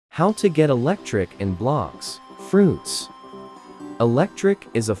How to get electric in Blox. Fruits. Electric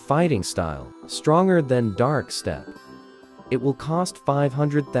is a fighting style, stronger than dark step. It will cost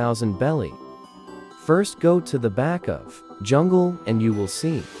 500,000 belly. First go to the back of jungle and you will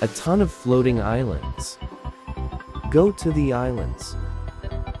see a ton of floating islands. Go to the islands.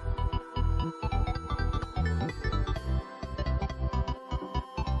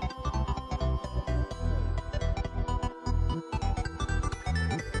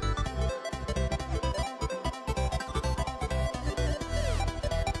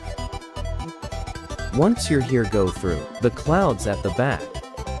 Once you're here, go through the clouds at the back.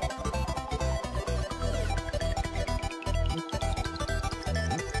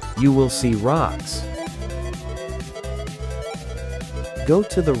 You will see rocks. Go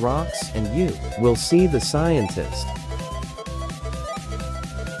to the rocks and you will see the scientist.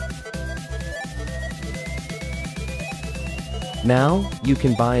 Now you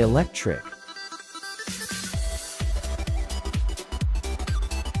can buy electric.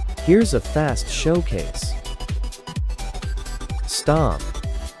 Here's a fast showcase. Stomp.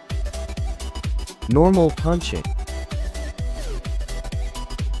 Normal punching.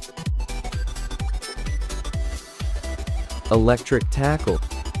 Electric tackle.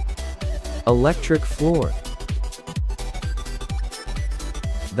 Electric floor.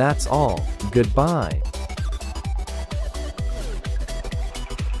 That's all. Goodbye.